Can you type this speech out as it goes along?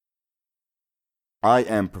I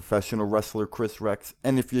am professional wrestler Chris Rex,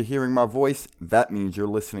 and if you're hearing my voice, that means you're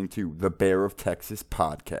listening to the Bear of Texas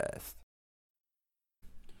podcast.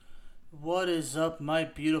 What is up, my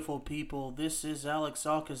beautiful people? This is Alex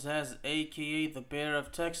Alcazaz, aka the Bear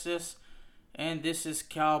of Texas, and this is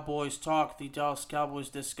Cowboys Talk, the Dallas Cowboys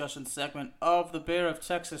discussion segment of the Bear of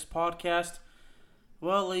Texas podcast.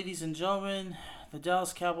 Well, ladies and gentlemen, the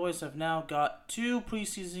Dallas Cowboys have now got 2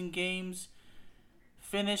 preseason games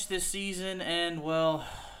finished this season, and well,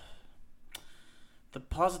 the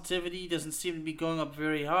positivity doesn't seem to be going up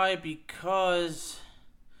very high because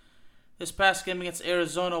this past game against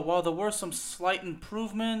Arizona, while there were some slight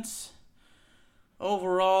improvements,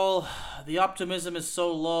 overall the optimism is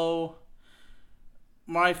so low.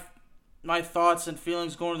 My thoughts and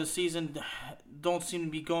feelings going into the season don't seem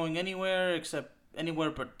to be going anywhere except anywhere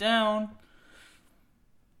but down.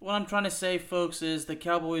 What I'm trying to say, folks, is the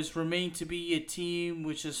Cowboys remain to be a team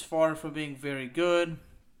which is far from being very good.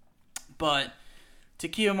 But to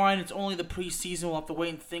keep in mind, it's only the preseason. We'll have to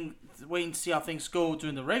wait and see how things go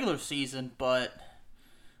during the regular season. But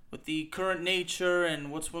with the current nature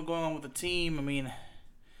and what's been going on with the team, I mean,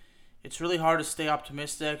 it's really hard to stay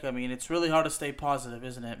optimistic. I mean, it's really hard to stay positive,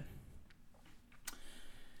 isn't it?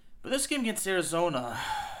 But this game against Arizona,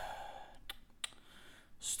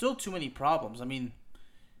 still too many problems. I mean,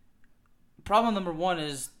 problem number one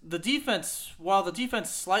is the defense. While the defense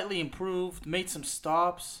slightly improved, made some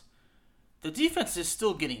stops, the defense is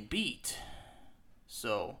still getting beat.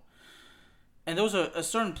 So, and there was a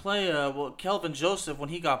certain play, Kelvin Joseph, when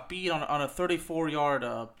he got beat on a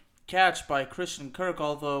 34-yard catch by Christian Kirk,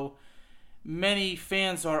 although many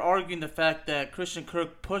fans are arguing the fact that Christian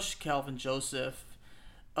Kirk pushed Kelvin Joseph.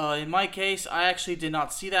 In my case, I actually did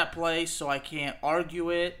not see that play, so I can't argue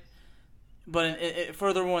it. But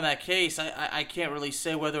furthermore, in that case, I can't really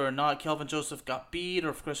say whether or not Kelvin Joseph got beat or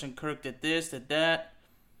if Christian Kirk did this, did that.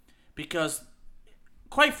 Because,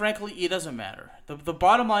 quite frankly, it doesn't matter. The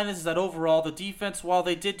bottom line is that overall, the defense, while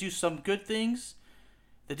they did do some good things,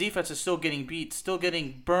 the defense is still getting beat, still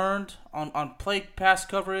getting burned on play pass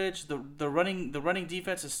coverage. The running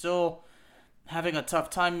defense is still having a tough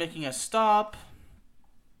time making a stop.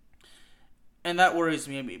 And that worries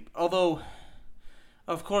me. I mean, although,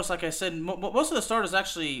 of course, like I said, most of the starters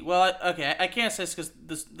actually, well, I can't say it's because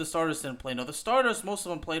the starters didn't play. No, the starters, most of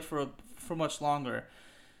them played for much longer.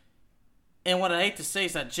 And what I hate to say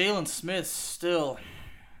is that Jalen Smith still,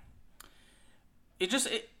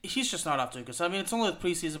 he's just not up to it. Because I mean, it's only the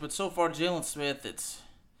preseason, but so far Jalen Smith,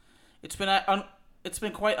 it's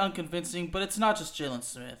been quite unconvincing. But it's not just Jalen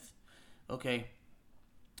Smith, okay.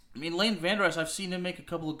 I mean, Lane Vander Esch, I've seen him make a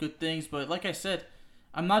couple of good things, but like I said,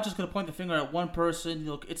 I'm not just going to point the finger at one person.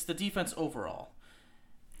 Look, it's the defense overall.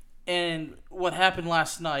 And what happened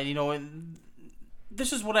last night, and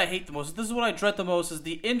this is what I hate the most. This is what I dread the most, is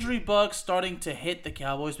the injury bug starting to hit the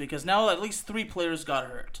Cowboys, because now at least 3 players got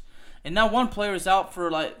hurt. And now 1 player is out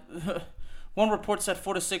for, one report said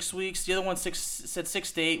 4 to 6 weeks. The other one said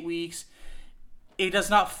 6 to 8 weeks. It does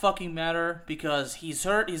not fucking matter because he's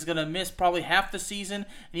hurt. He's going to miss probably half the season.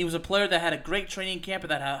 And he was a player that had a great training camp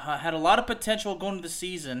and that had a lot of potential going into the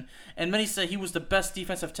season. And many said he was the best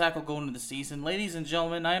defensive tackle going into the season. Ladies and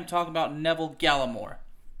gentlemen, I am talking about Neville Gallimore.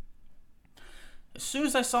 As soon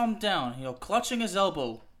as I saw him down, clutching his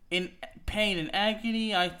elbow in pain and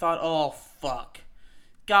agony, I thought, oh, fuck.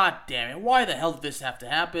 God damn it. Why the hell did this have to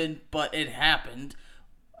happen? But it happened.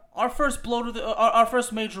 Our first our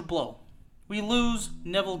first major blow. We lose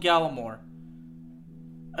Neville Gallimore.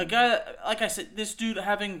 A guy, like I said, this dude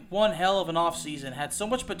having one hell of an offseason, had so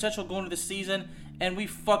much potential going into the season, and we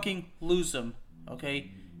fucking lose him,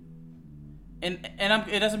 okay? And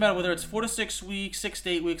it doesn't matter whether it's 4 to 6 weeks, 6 to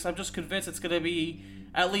 8 weeks. I'm just convinced it's going to be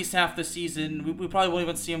at least half the season. We probably won't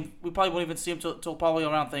even see him. We probably won't even see him till probably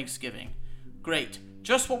around Thanksgiving. Great.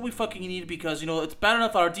 Just what we fucking need because, it's bad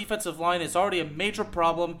enough that our defensive line is already a major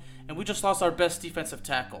problem, and we just lost our best defensive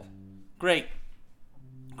tackle. Great.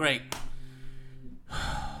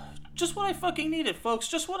 Just what I fucking needed, folks.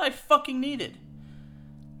 Just what I fucking needed.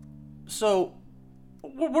 So,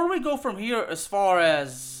 where do we go from here as far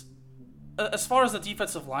as the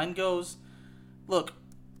defensive line goes? Look,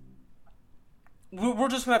 we're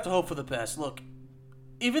just going to have to hope for the best. Look,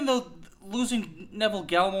 even though losing Neville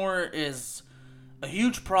Gallimore is a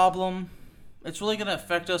huge problem, it's really going to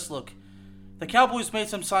affect us. Look, the Cowboys made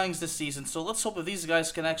some signings this season, so let's hope that these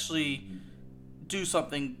guys can actually do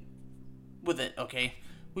something with it, okay?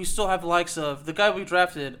 We still have the likes of the guy we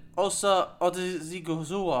drafted, Osa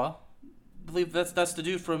Odighizuwa. I believe that's the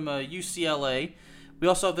dude from UCLA. We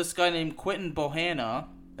also have this guy named Quentin Bohanna,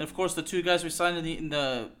 and of course the 2 guys we signed in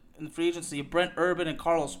the free agency, Brent Urban and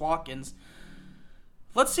Carlos Watkins.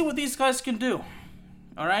 let's see what these guys can do.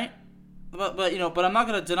 All right. But I'm not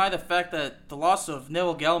gonna deny the fact that the loss of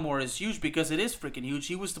Neville Gallimore is huge because it is freaking huge.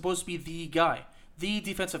 He was supposed to be the guy, the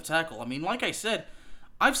defensive tackle. I mean, like I said,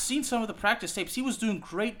 I've seen some of the practice tapes. He was doing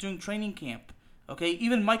great during training camp. Okay,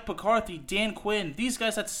 even Mike McCarthy, Dan Quinn, these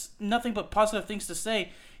guys had nothing but positive things to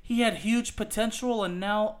say. He had huge potential, and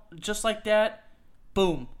now, just like that,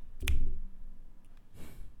 boom.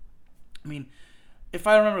 I mean, if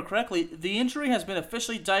I remember correctly, the injury has been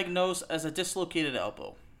officially diagnosed as a dislocated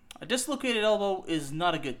elbow. A dislocated elbow is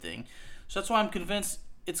not a good thing. So that's why I'm convinced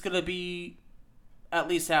it's going to be at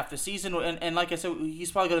least half the season. And like I said,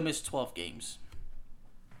 he's probably going to miss 12 games.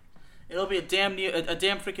 It'll be a damn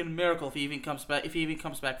freaking miracle if he even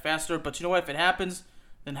comes back faster. But you know what? If it happens,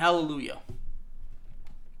 then hallelujah.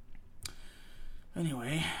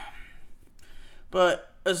 Anyway,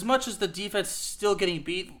 but as much as the defense is still getting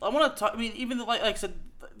beat, I want to talk. I mean, even like I said,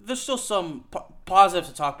 there's still some positives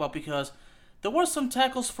to talk about because there were some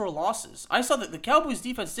tackles for losses. I saw that the Cowboys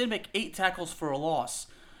defense did make 8 tackles for a loss.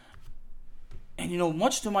 And,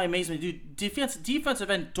 much to my amazement, dude,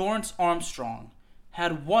 defensive end Dorrance Armstrong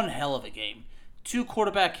had one hell of a game. 2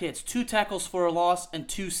 quarterback hits, 2 tackles for a loss, and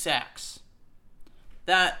 2 sacks.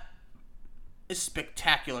 That is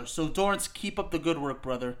spectacular. So, Dorrance, keep up the good work,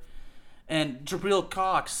 brother. And Jabril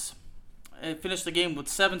Cox finished the game with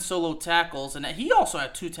 7 solo tackles, and he also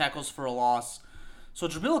had 2 tackles for a loss. So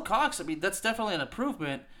Jabril Cox, I mean, that's definitely an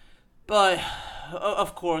improvement. But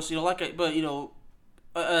of course,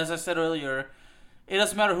 as I said earlier, it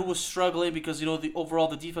doesn't matter who was struggling because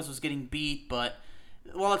the defense was getting beat. But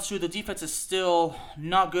while it's true, the defense is still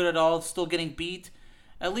not good at all. It's still getting beat.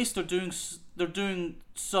 At least they're doing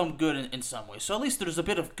some good in some way. So at least there's a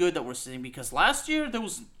bit of good that we're seeing because last year there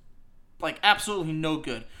was absolutely no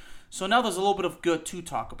good. So now there's a little bit of good to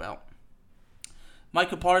talk about.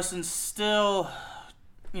 Micah Parsons still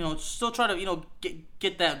trying to,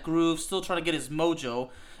 get that groove, still trying to get his mojo.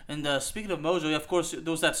 And speaking of mojo, of course,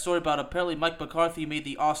 there was that story about apparently Mike McCarthy made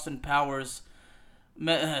the Austin Powers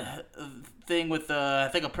thing with, I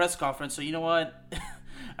think, a press conference. So you know what?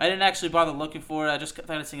 I didn't actually bother looking for it. I just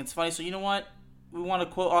thought it's funny. So you know what? We want to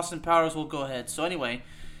quote Austin Powers. We'll go ahead. So anyway,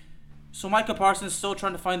 Micah Parsons is still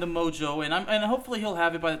trying to find the mojo, and hopefully he'll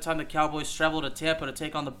have it by the time the Cowboys travel to Tampa to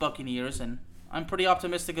take on the Buccaneers, and I'm pretty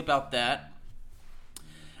optimistic about that.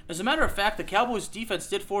 As a matter of fact, the Cowboys' defense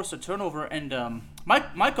did force a turnover, and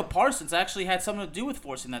Micah Parsons actually had something to do with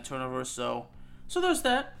forcing that turnover. So there's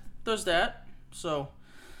that. So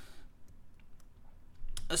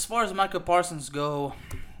as far as Micah Parsons goes,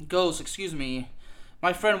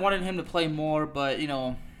 my friend wanted him to play more, but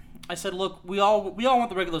I said, look, we all want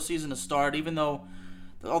the regular season to start, even though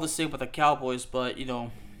they're all the same with the Cowboys. But the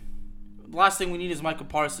last thing we need is Micah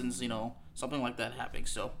Parsons, something like that happening.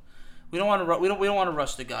 So we don't want to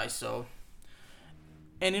rush the guy. So,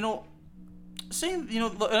 and saying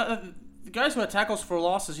the guys who had tackles for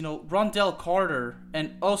losses, Rondell Carter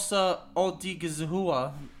and Osa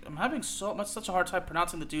Odigizahua. I'm having such a hard time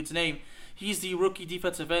pronouncing the dude's name. He's the rookie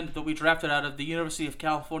defensive end that we drafted out of the University of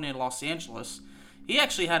California in Los Angeles. He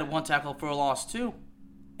actually had 1 tackle for a loss too,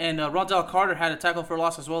 and Rondell Carter had a tackle for a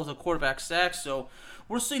loss as well as a quarterback sack. So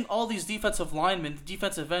we're seeing all these defensive linemen, the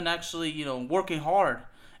defensive end, actually working hard.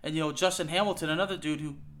 And Justin Hamilton, another dude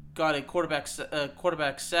who got a quarterback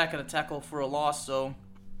sack and a tackle for a loss. So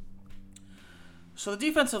the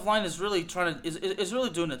defensive line is really is really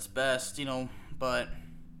doing its best. But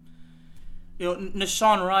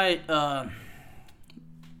Nahshon Wright,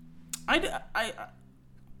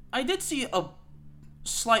 I did see a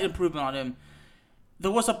slight improvement on him. There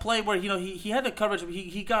was a play where he had the coverage.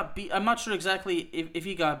 He got beat. I'm not sure exactly if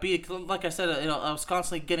he got beat. Like I said, I was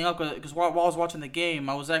constantly getting up because while I was watching the game,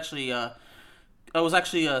 I was actually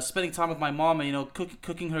spending time with my mom and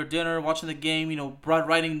cooking her dinner, watching the game.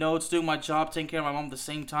 Writing notes, doing my job, taking care of my mom at the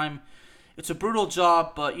same time. It's a brutal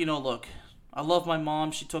job, but look, I love my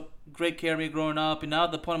mom. She took great care of me growing up, and now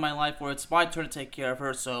at the point in my life where it's my turn to take care of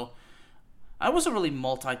her. So I wasn't really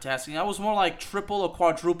multitasking. I was more like triple or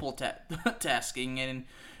quadruple tasking. And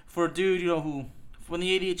for a dude, who, when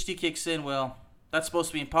the ADHD kicks in, well, that's supposed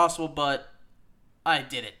to be impossible, but I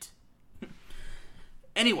did it.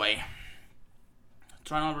 Anyway,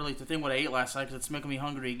 try not really to think what I ate last night because it's making me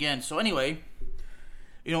hungry again. So anyway,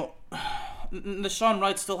 Nahshon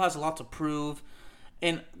Wright still has a lot to prove.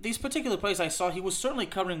 And these particular plays I saw, he was certainly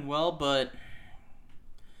covering well, but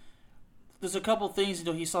there's a couple things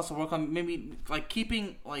he still has to work on. Maybe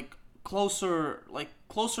keeping closer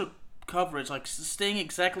coverage, staying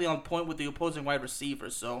exactly on point with the opposing wide receiver.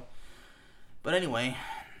 So, but anyway,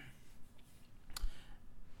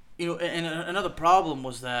 and another problem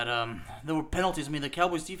was that there were penalties. I mean, the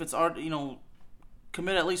Cowboys defense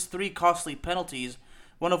committed at least 3 costly penalties.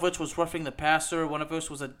 One of which was roughing the passer. One of which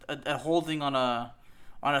was a holding on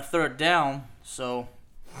a third down. So,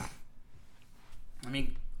 I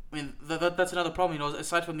mean that's another problem.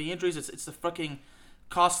 Aside from the injuries, it's the fucking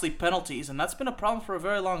costly penalties, and that's been a problem for a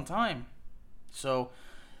very long time. So,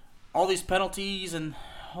 all these penalties and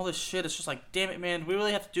all this shit, it's just like, damn it, man, we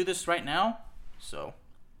really have to do this right now? So,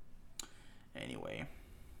 anyway.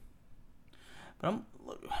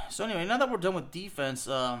 So anyway, now that we're done with defense,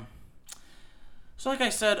 so like I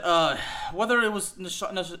said, whether it was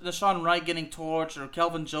Nahshon Wright getting torched or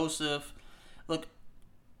Kelvin Joseph, look,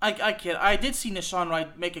 I did see Nahshon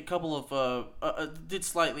Wright make a couple of, did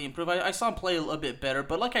slightly improve. I saw him play a bit better,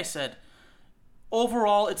 but like I said,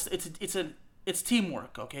 overall, it's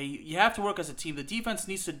teamwork, okay? You have to work as a team. The defense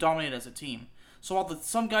needs to dominate as a team. So while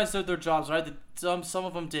some guys did their jobs right, some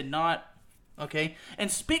of them did not. Okay,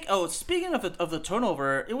 and speaking of the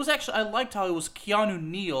turnover, it was actually, I liked how it was Keanu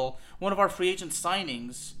Neal, one of our free agent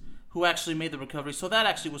signings, who actually made the recovery. So that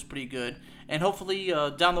actually was pretty good, and hopefully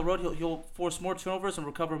down the road he'll force more turnovers and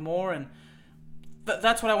recover more, and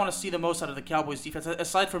that's what I want to see the most out of the Cowboys defense.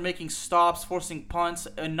 Aside from making stops, forcing punts,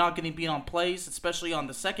 and not getting beat on plays, especially on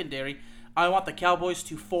the secondary, I want the Cowboys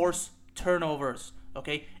to force turnovers.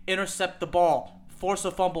 Okay, intercept the ball. Force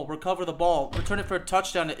a fumble, recover the ball, return it for a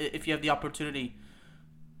touchdown if you have the opportunity.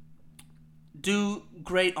 Do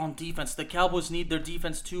great on defense. The Cowboys need their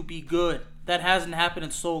defense to be good. That hasn't happened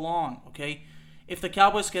in so long, okay? If the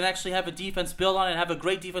Cowboys can actually have a defense built on it and have a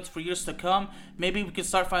great defense for years to come, maybe we can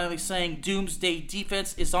start finally saying Doomsday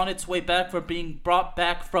Defense is on its way back for being brought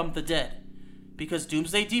back from the dead. Because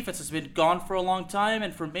Doomsday Defense has been gone for a long time,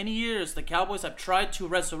 and for many years the Cowboys have tried to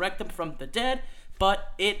resurrect them from the dead,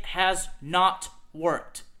 but it has not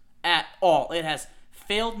worked at all. It has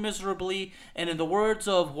failed miserably, and in the words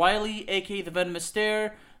of Wiley, aka the Venomous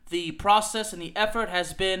Stare, the process and the effort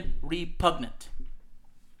has been repugnant.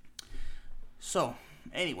 So,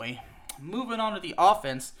 anyway, moving on to the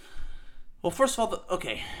offense. Well, first of all,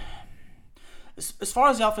 okay. As far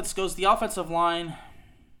as the offense goes, the offensive line.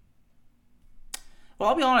 Well,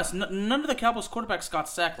 I'll be honest. None of the Cowboys quarterbacks got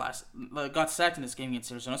sacked in this game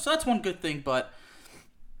against Arizona, so that's one good thing.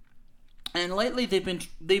 And lately they've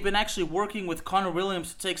been actually working with Connor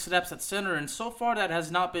Williams to take snaps at center, and so far that has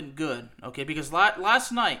not been good. Okay, because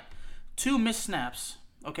last night 2 missed snaps.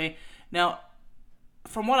 Okay, now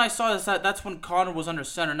from what I saw is that's when Connor was under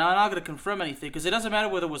center. Now I'm not going to confirm anything because it doesn't matter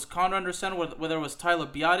whether it was Connor under center, whether it was Tyler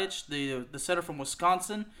Biadasz, the center from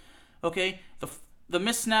Wisconsin. Okay, the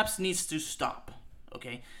missed snaps needs to stop.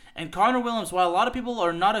 And Connor Williams, while a lot of people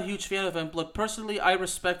are not a huge fan of him, look, personally I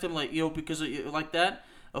respect him because like that.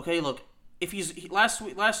 Okay, look. If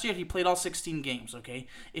last year he played all 16 games, okay?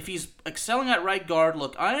 If he's excelling at right guard,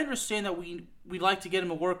 look, I understand that we like to get him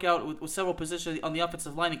a workout with several positions on the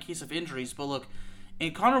offensive line in case of injuries, but look,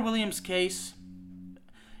 in Connor Williams' case,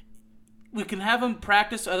 we can have him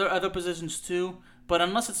practice other positions too, but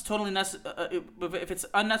unless it's totally if it's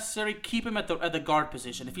unnecessary, keep him at the guard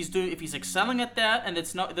position. If he's excelling at that and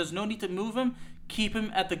there's no need to move him, keep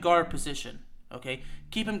him at the guard position. Okay,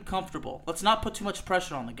 keep him comfortable. Let's not put too much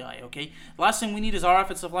pressure on the guy. Okay, last thing we need is our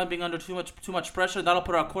offensive line being under too much pressure. That'll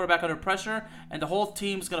put our quarterback under pressure, and the whole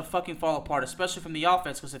team's gonna fucking fall apart, especially from the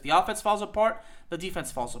offense. Because if the offense falls apart, the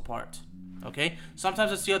defense falls apart. Okay,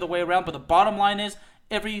 sometimes it's the other way around, but the bottom line is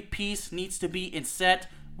every piece needs to be in set.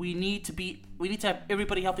 We need to have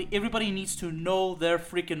everybody healthy. Everybody needs to know their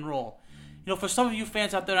freaking role. For some of you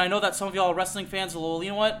fans out there, I know that some of y'all are wrestling fans. Well,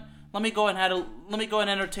 you know what? Let me go and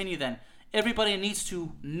entertain you then. Everybody needs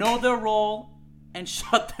to know their role and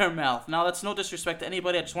shut their mouth. Now, that's no disrespect to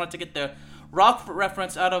anybody. I just wanted to get the Rockford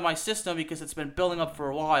reference out of my system because it's been building up for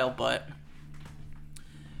a while. But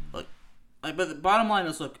the bottom line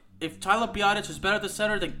is, look, if Tyler Biadasz is better at the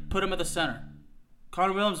center, then put him at the center.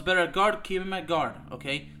 Connor Williams is better at guard, keep him at guard.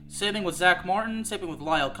 Okay. Same thing with Zach Martin. Same thing with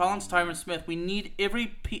Lyle Collins, Tyron Smith. We need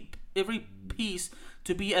every piece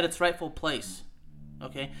to be at its rightful place.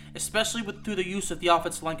 Okay, especially through the use of the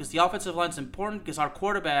offensive line, because the offensive line is important because our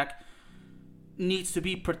quarterback needs to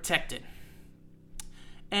be protected.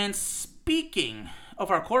 And speaking of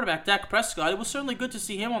our quarterback, Dak Prescott, it was certainly good to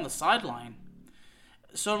see him on the sideline.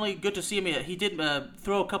 Certainly good to see him. He did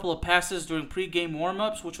throw a couple of passes during pregame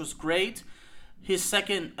warmups, which was great. His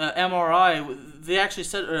second MRI, they actually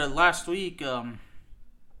said last week.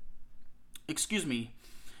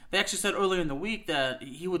 They actually said earlier in the week that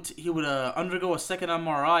he would undergo a second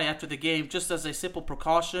MRI after the game, just as a simple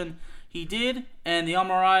precaution. He did, and the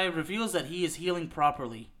MRI reveals that he is healing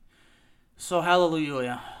properly. So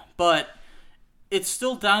hallelujah. But it's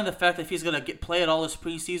still down to the fact that if he's going to play at all this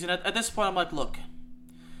preseason. At this point, I'm like, look,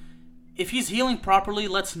 if he's healing properly,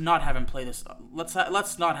 let's not have him play this.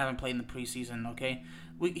 Let's not have him play in the preseason, okay?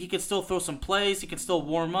 He can still throw some plays. He can still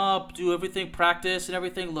warm up, do everything, practice and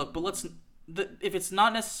everything. Look, but if it's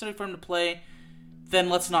not necessary for him to play, then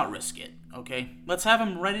let's not risk it, okay? Let's have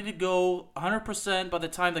him ready to go 100% by the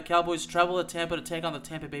time the Cowboys travel to Tampa to take on the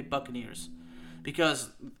Tampa Bay Buccaneers.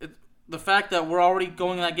 Because the fact that we're already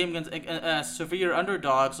going in that game against severe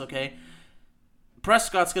underdogs, okay,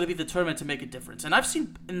 Prescott's going to be determined to make a difference. And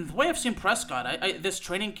the way I've seen Prescott, this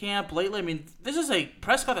training camp lately, I mean, this is a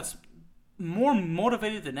Prescott that's more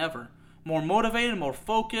motivated than ever. More motivated, more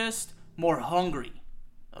focused, more hungry.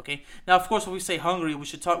 Okay. Now, of course, when we say hungry, we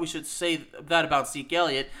should say that about Zeke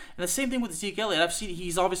Elliott. And the same thing with Zeke Elliott. I've seen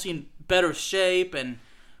he's obviously in better shape, and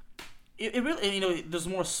it really, there's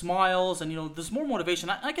more smiles, and there's more motivation.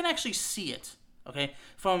 I can actually see it. Okay,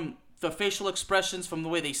 from the facial expressions, from the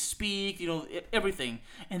way they speak, everything,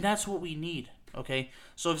 and that's what we need. Okay,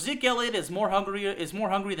 so if Zeke Elliott is more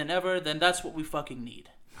hungry than ever, then that's what we fucking need.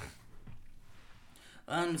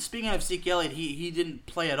 Speaking of Zeke Elliott, he didn't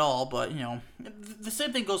play at all, but the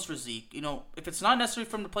same thing goes for Zeke. If it's not necessary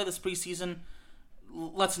for him to play this preseason,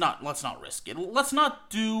 let's not risk it. Let's not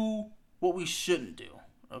do what we shouldn't do.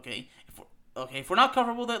 Okay, if we're not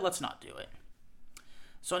comfortable with it, let's not do it.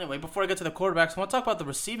 So anyway, before I get to the quarterbacks, I want to talk about the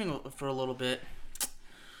receiving for a little bit.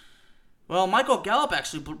 Well, Michael Gallup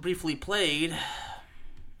actually briefly played.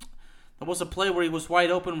 There was a play where he was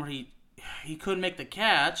wide open where he couldn't make the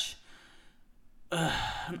catch.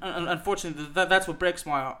 Unfortunately, that's what breaks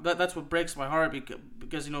my heart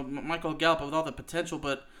because Michael Gallup with all the potential,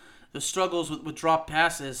 but the struggles with drop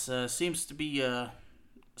passes seems to be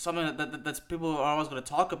something that's people are always going to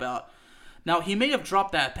talk about. Now, he may have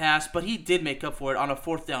dropped that pass, but he did make up for it on a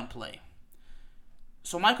 4th down play.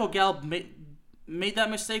 So Michael Gallup made that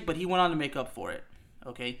mistake, but he went on to make up for it.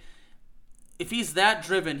 Okay, if he's that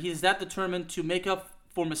driven, he's that determined to make up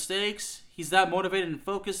for mistakes, he's that motivated and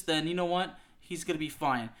focused, then you know what? He's going to be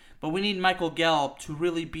fine. But we need Michael Gallup to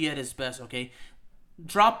really be at his best, okay?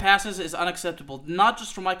 Drop passes is unacceptable. Not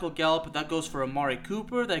just for Michael Gallup, but that goes for Amari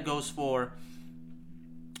Cooper. That goes for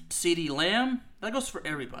CeeDee Lamb. That goes for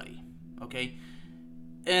everybody, okay?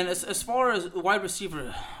 And as far as wide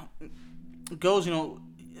receiver goes,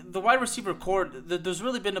 the wide receiver core, there's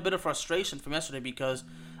really been a bit of frustration from yesterday because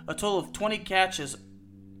a total of 20 catches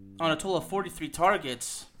on a total of 43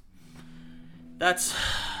 targets, that's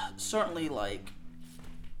certainly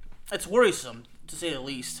it's worrisome to say the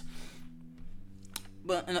least.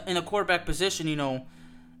 But in a quarterback position,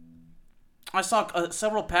 I saw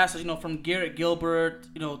several passes, from Garrett Gilbert,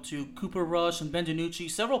 to Cooper Rush and Ben DiNucci.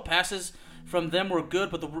 Several passes from them were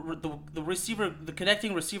good, but the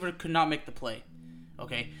connecting receiver could not make the play.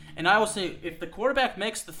 Okay, and I will say if the quarterback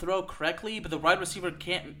makes the throw correctly, but the wide receiver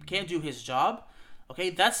can't do his job. Okay,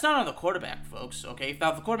 that's not on the quarterback, folks. Okay, if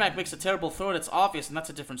the quarterback makes a terrible throw and it's obvious, and that's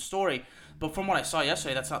a different story. But from what I saw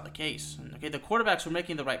yesterday, that's not the case. Okay, the quarterbacks were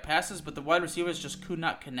making the right passes, but the wide receivers just could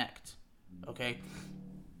not connect. Okay.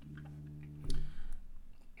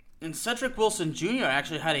 And Cedric Wilson Jr.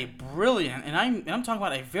 actually had a brilliant, and I'm talking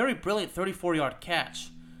about a very brilliant 34-yard catch.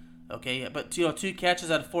 Okay, but 2 catches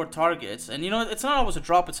out of 4 targets, and it's not always a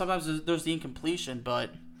drop, but sometimes there's the incompletion,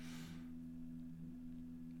 but.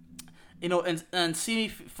 And Simi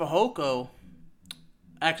Fehoko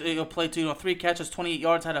actually played 3 catches, 28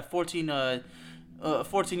 yards, had a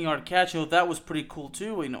 14-yard catch. That was pretty cool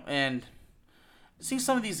too. And seeing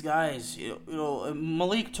some of these guys,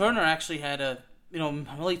 Malik Turner actually had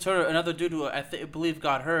Malik Turner, another dude who I believe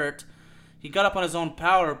got hurt. He got up on his own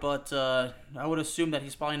power, but I would assume that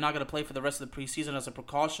he's probably not going to play for the rest of the preseason as a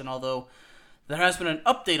precaution. Although there has been an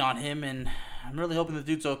update on him, and I'm really hoping the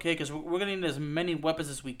dude's okay because we're going to need as many weapons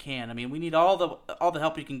as we can. I mean, we need all the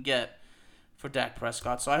help we can get for Dak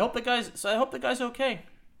Prescott. So I hope the guy's okay.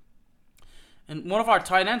 And one of our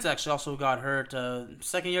tight ends actually also got hurt.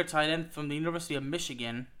 Second-year tight end from the University of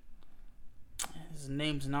Michigan. His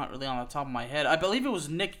name's not really on the top of my head. I believe it was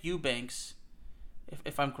Nick Eubanks,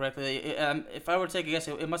 if I'm correct. If I were to take a guess,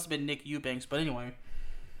 it must have been Nick Eubanks. But anyway,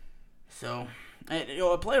 so.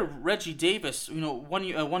 I player Reggie Davis,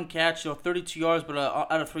 one catch, 32 yards, but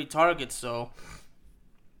out of 3 targets. So,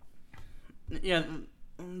 yeah,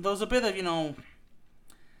 there was a bit of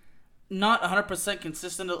not 100%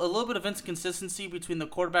 consistent, a little bit of inconsistency between the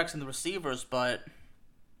quarterbacks and the receivers, but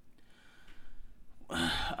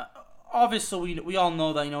obviously we all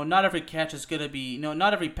know that not every catch is gonna be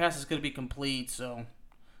not every pass is gonna be complete. So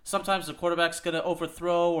sometimes the quarterback's gonna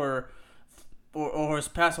overthrow or his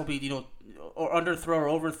pass will be or underthrow or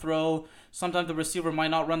overthrow. Sometimes the receiver might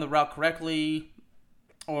not run the route correctly.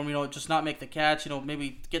 or just not make the catch.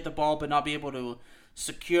 Maybe get the ball but not be able to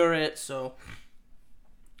secure it. So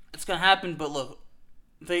it's gonna happen. But look,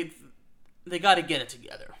 they got to get it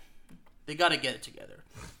together. They got to get it together.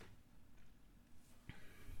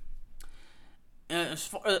 And as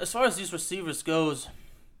far as these receivers goes,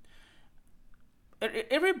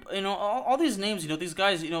 all these names, these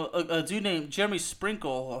guys, a dude named Jeremy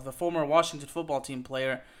Sprinkle, the former Washington football team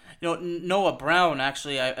player, Noah Brown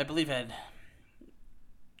actually, I believe had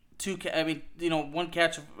one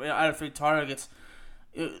catch out of 3 targets.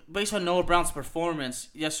 Based on Noah Brown's performance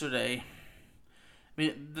yesterday, I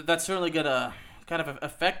mean that's certainly gonna kind of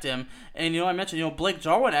affect him. And I mentioned Blake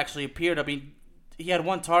Jarwin actually appeared. I mean, he had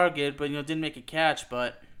 1 target, but didn't make a catch.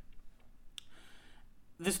 But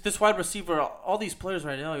this wide receiver, all these players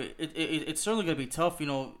right now, it's certainly gonna be tough.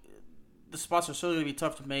 The spots are certainly gonna be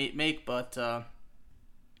tough to make, but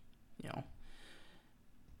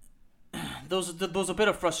there's a bit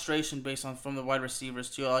of frustration based on from the wide receivers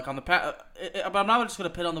too. Like on the but I'm not just gonna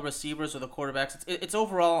pit on the receivers or the quarterbacks. It's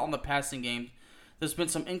overall on the passing game. There's been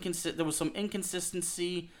there was some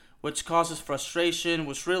inconsistency, which causes frustration,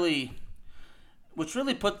 which really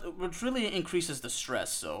increases the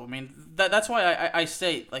stress. So I mean that's why I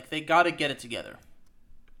say like they got to get it together.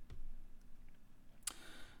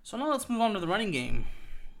 So now let's move on to the running game.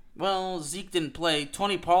 Well, Zeke didn't play.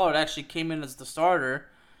 Tony Pollard actually came in as the starter.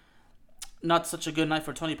 Not such a good night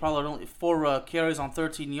for Tony Pollard. Only 4 carries on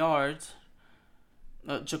 13 yards.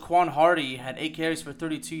 Jaquan Hardy had 8 carries for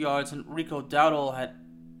 32 yards, and Rico Dowdle had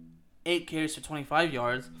 8 carries for 25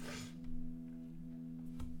 yards.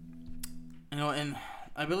 And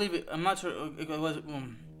I believe I'm not sure it was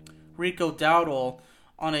Rico Dowdle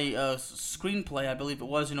on a screenplay. I believe it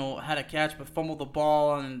was. Had a catch but fumbled the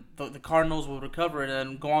ball, and the Cardinals will recover it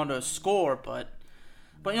and go on to score. But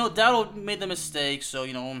Dowdle made the mistake, so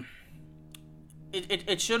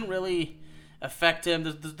It shouldn't really affect him.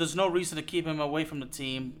 There's no reason to keep him away from the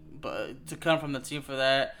team, but to come from the team for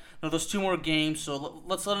that. There's 2 more games, so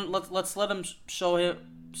let's let him show him.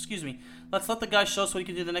 Excuse me. Let's let the guy show us what he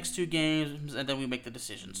can do the next 2 games, and then we make the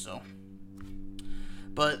decision. So,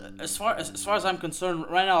 but as far as I'm concerned,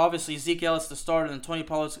 right now, obviously Zeke Elliott the starter, and Tony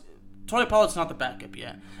Pollard's not the backup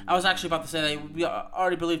yet. I was actually about to say that we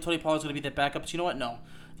already believe Tony Pollard's going to be the backup, but you know what? No.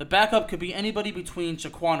 The backup could be anybody between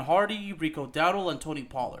Jaquan Hardy, Rico Dowdle, and Tony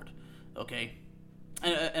Pollard. Okay,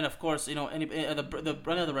 and of course, the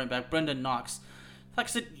running back, Brendan Knox. Like I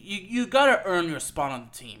said, you gotta earn your spot on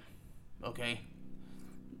the team. Okay,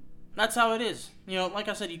 that's how it is. Like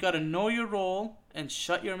I said, you gotta know your role and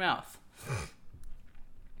shut your mouth.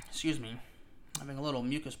 Excuse me, having a little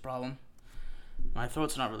mucus problem. My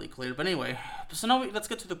throat's not really clear, but anyway. So now let's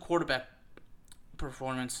get to the quarterback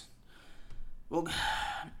performance. Well,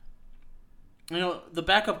 the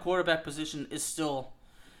backup quarterback position is still...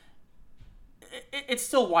 It's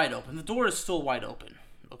still wide open. The door is still wide open.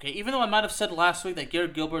 Okay, even though I might have said last week that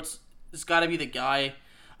Garrett Gilbert's got to be the guy,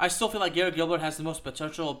 I still feel like Garrett Gilbert has the most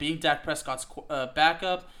potential of being Dak Prescott's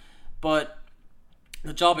backup, but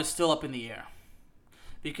the job is still up in the air.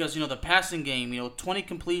 Because, the passing game, 20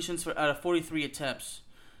 completions out of 43 attempts.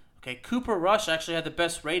 Okay, Cooper Rush actually had the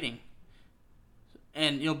best rating.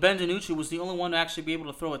 And, Ben DiNucci was the only one to actually be able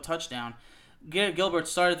to throw a touchdown. Garrett Gilbert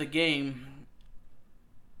started the game,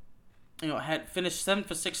 had finished 7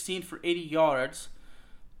 for 16 for 80 yards.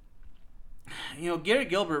 Garrett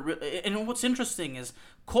Gilbert, and what's interesting is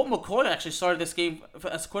Colt McCoy actually started this game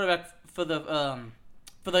as quarterback for the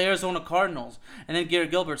Arizona Cardinals. And then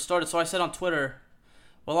Garrett Gilbert started. So I said on Twitter,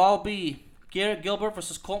 well, I'll be Garrett Gilbert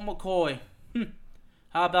versus Colt McCoy.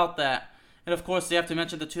 How about that? And, of course, they have to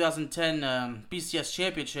mention the 2010 BCS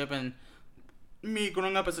Championship. And me,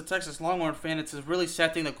 growing up as a Texas Longhorn fan, it's a really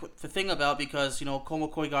sad thing to think about because, Colt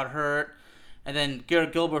McCoy got hurt. And then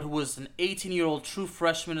Garrett Gilbert, who was an 18-year-old true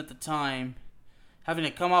freshman at the time, having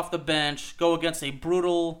to come off the bench, go against a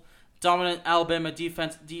brutal, dominant Alabama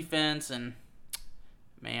defense. And,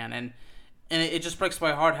 man, and it just breaks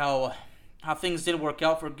my heart how things didn't work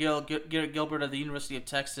out for Garrett Gilbert at the University of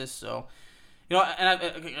Texas. So... and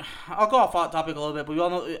I'll go off topic a little bit, but we all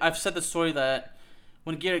know I've said the story that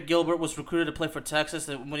when Garrett Gilbert was recruited to play for Texas,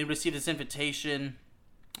 that when he received his invitation,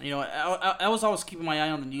 I was always keeping my eye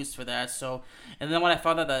on the news for that. So, and then when I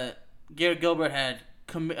found out that Garrett Gilbert had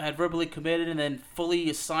verbally committed and then fully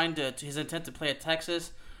assigned to his intent to play at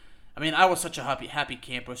Texas, I mean, I was such a happy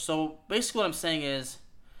camper. So basically, what I'm saying is,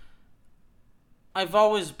 I've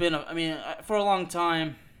always been, for a long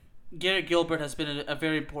time, Garrett Gilbert has been a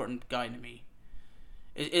very important guy to me.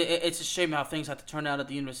 It's a shame how things had to turn out at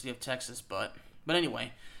the University of Texas, but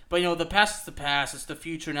anyway. But, the past is the past. It's the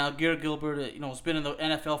future now. Garrett Gilbert, has been in the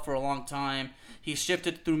NFL for a long time. He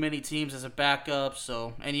shifted through many teams as a backup.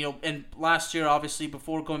 So, and last year, obviously,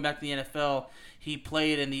 before going back to the NFL, he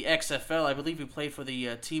played in the XFL. I believe he played for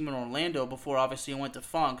the team in Orlando before, obviously, he went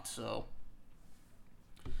defunct. So,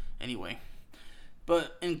 anyway.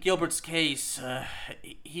 But in Gilbert's case,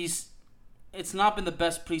 it's not been the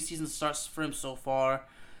best preseason starts for him so far.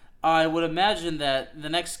 I would imagine that the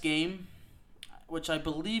next game, which I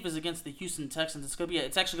believe is against the Houston Texans,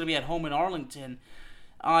 it's actually going to be at home in Arlington.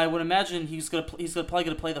 I would imagine he's probably going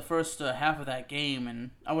to play the first half of that game,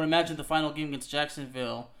 and I would imagine the final game against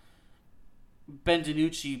Jacksonville, Ben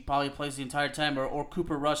DiNucci probably plays the entire time, or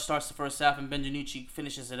Cooper Rush starts the first half and Ben DiNucci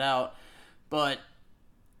finishes it out. But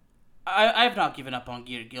I have not given up on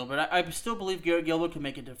Garrett Gilbert. I still believe Garrett Gilbert can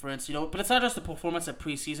make a difference, but it's not just the performance at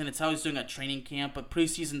preseason, it's how he's doing at training camp. But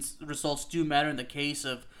preseason results do matter in the case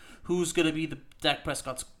of who's going to be the Dak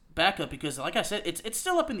Prescott's backup, because, like I said, it's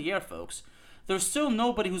still up in the air, folks. There's still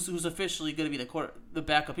nobody who's officially going to be the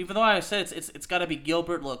backup. Even though I said it's got to be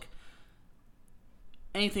Gilbert. Look,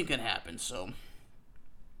 anything can happen. So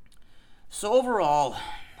overall,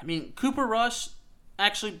 Cooper Rush,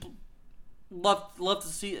 actually love to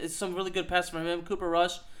see some really good passes from him. Cooper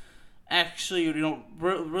Rush, actually,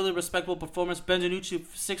 really respectable performance. Ben DiNucci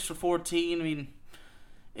 6 for 14.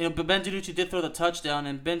 But Ben DiNucci did throw the touchdown,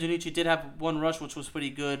 and Ben DiNucci did have one rush, which was pretty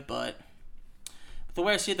good. But the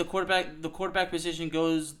way I see it, the quarterback position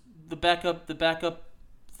goes, the backup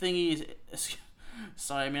thingy is.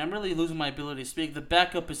 Sorry, I'm really losing my ability to speak. The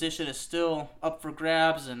backup position is still up for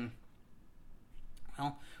grabs, and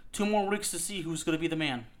 2 more weeks to see who's going to be the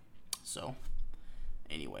man. So,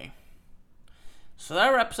 anyway. So that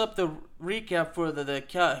wraps up the recap for the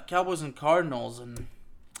Cowboys and Cardinals, and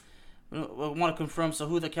we want to confirm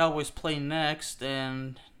who the Cowboys play next,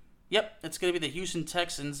 and yep, it's going to be the Houston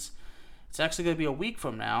Texans. It's actually going to be a week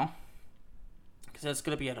from now, because that's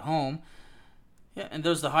going to be at home. Yeah, and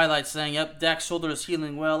there's the highlights saying, yep, Dak's shoulder is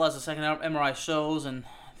healing well, as the second MRI shows, and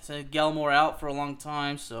they said Gallimore out for a long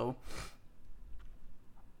time, so,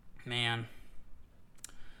 man,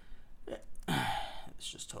 this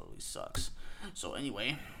just totally sucks. So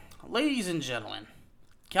anyway, ladies and gentlemen,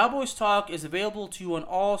 Cowboys Talk is available to you on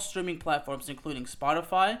all streaming platforms, including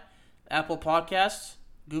Spotify, Apple Podcasts,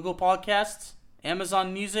 Google Podcasts,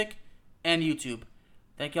 Amazon Music, and YouTube.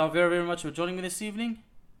 Thank y'all very, very much for joining me this evening,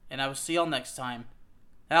 and I will see y'all next time.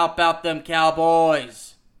 How about them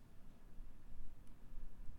Cowboys?